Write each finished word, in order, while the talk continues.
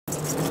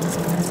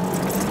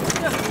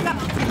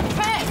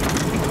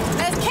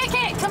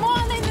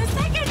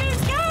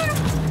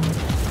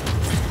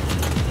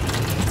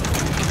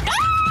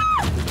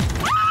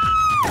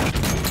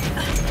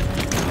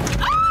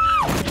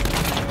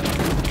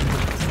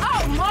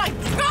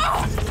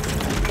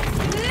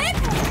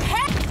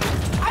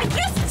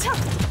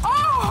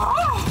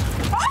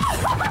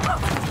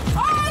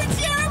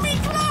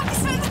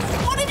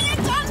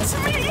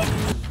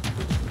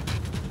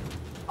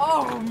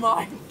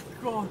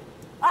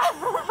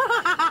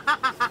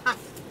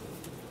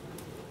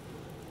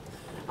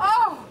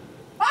Oh!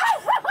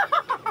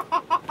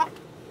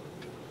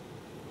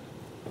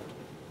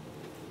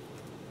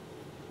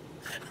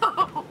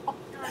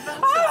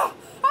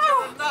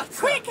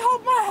 Quick,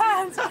 hold my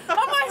hand! Am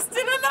I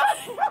still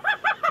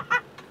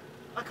alive?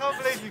 I can't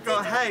believe you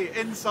got hay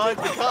inside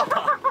the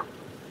car.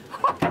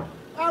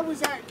 How was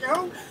that,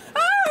 girl?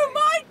 Oh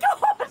my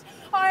God!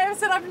 I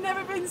said I've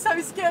never been so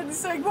scared and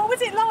so. What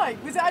was it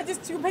like? Was it I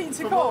just completely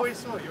took From what off? we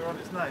saw, you were on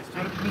its nose.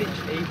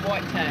 Literally,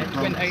 white tail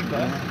went over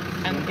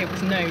and it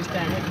was nose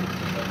down.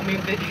 I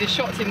mean, the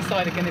shots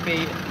inside are going to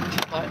be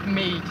just like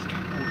me.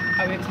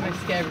 Oh, it's the most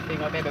scary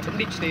thing I've ever. But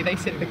literally, they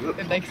said they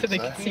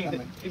could see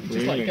that it was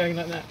just like going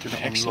like that.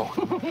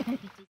 Excellent.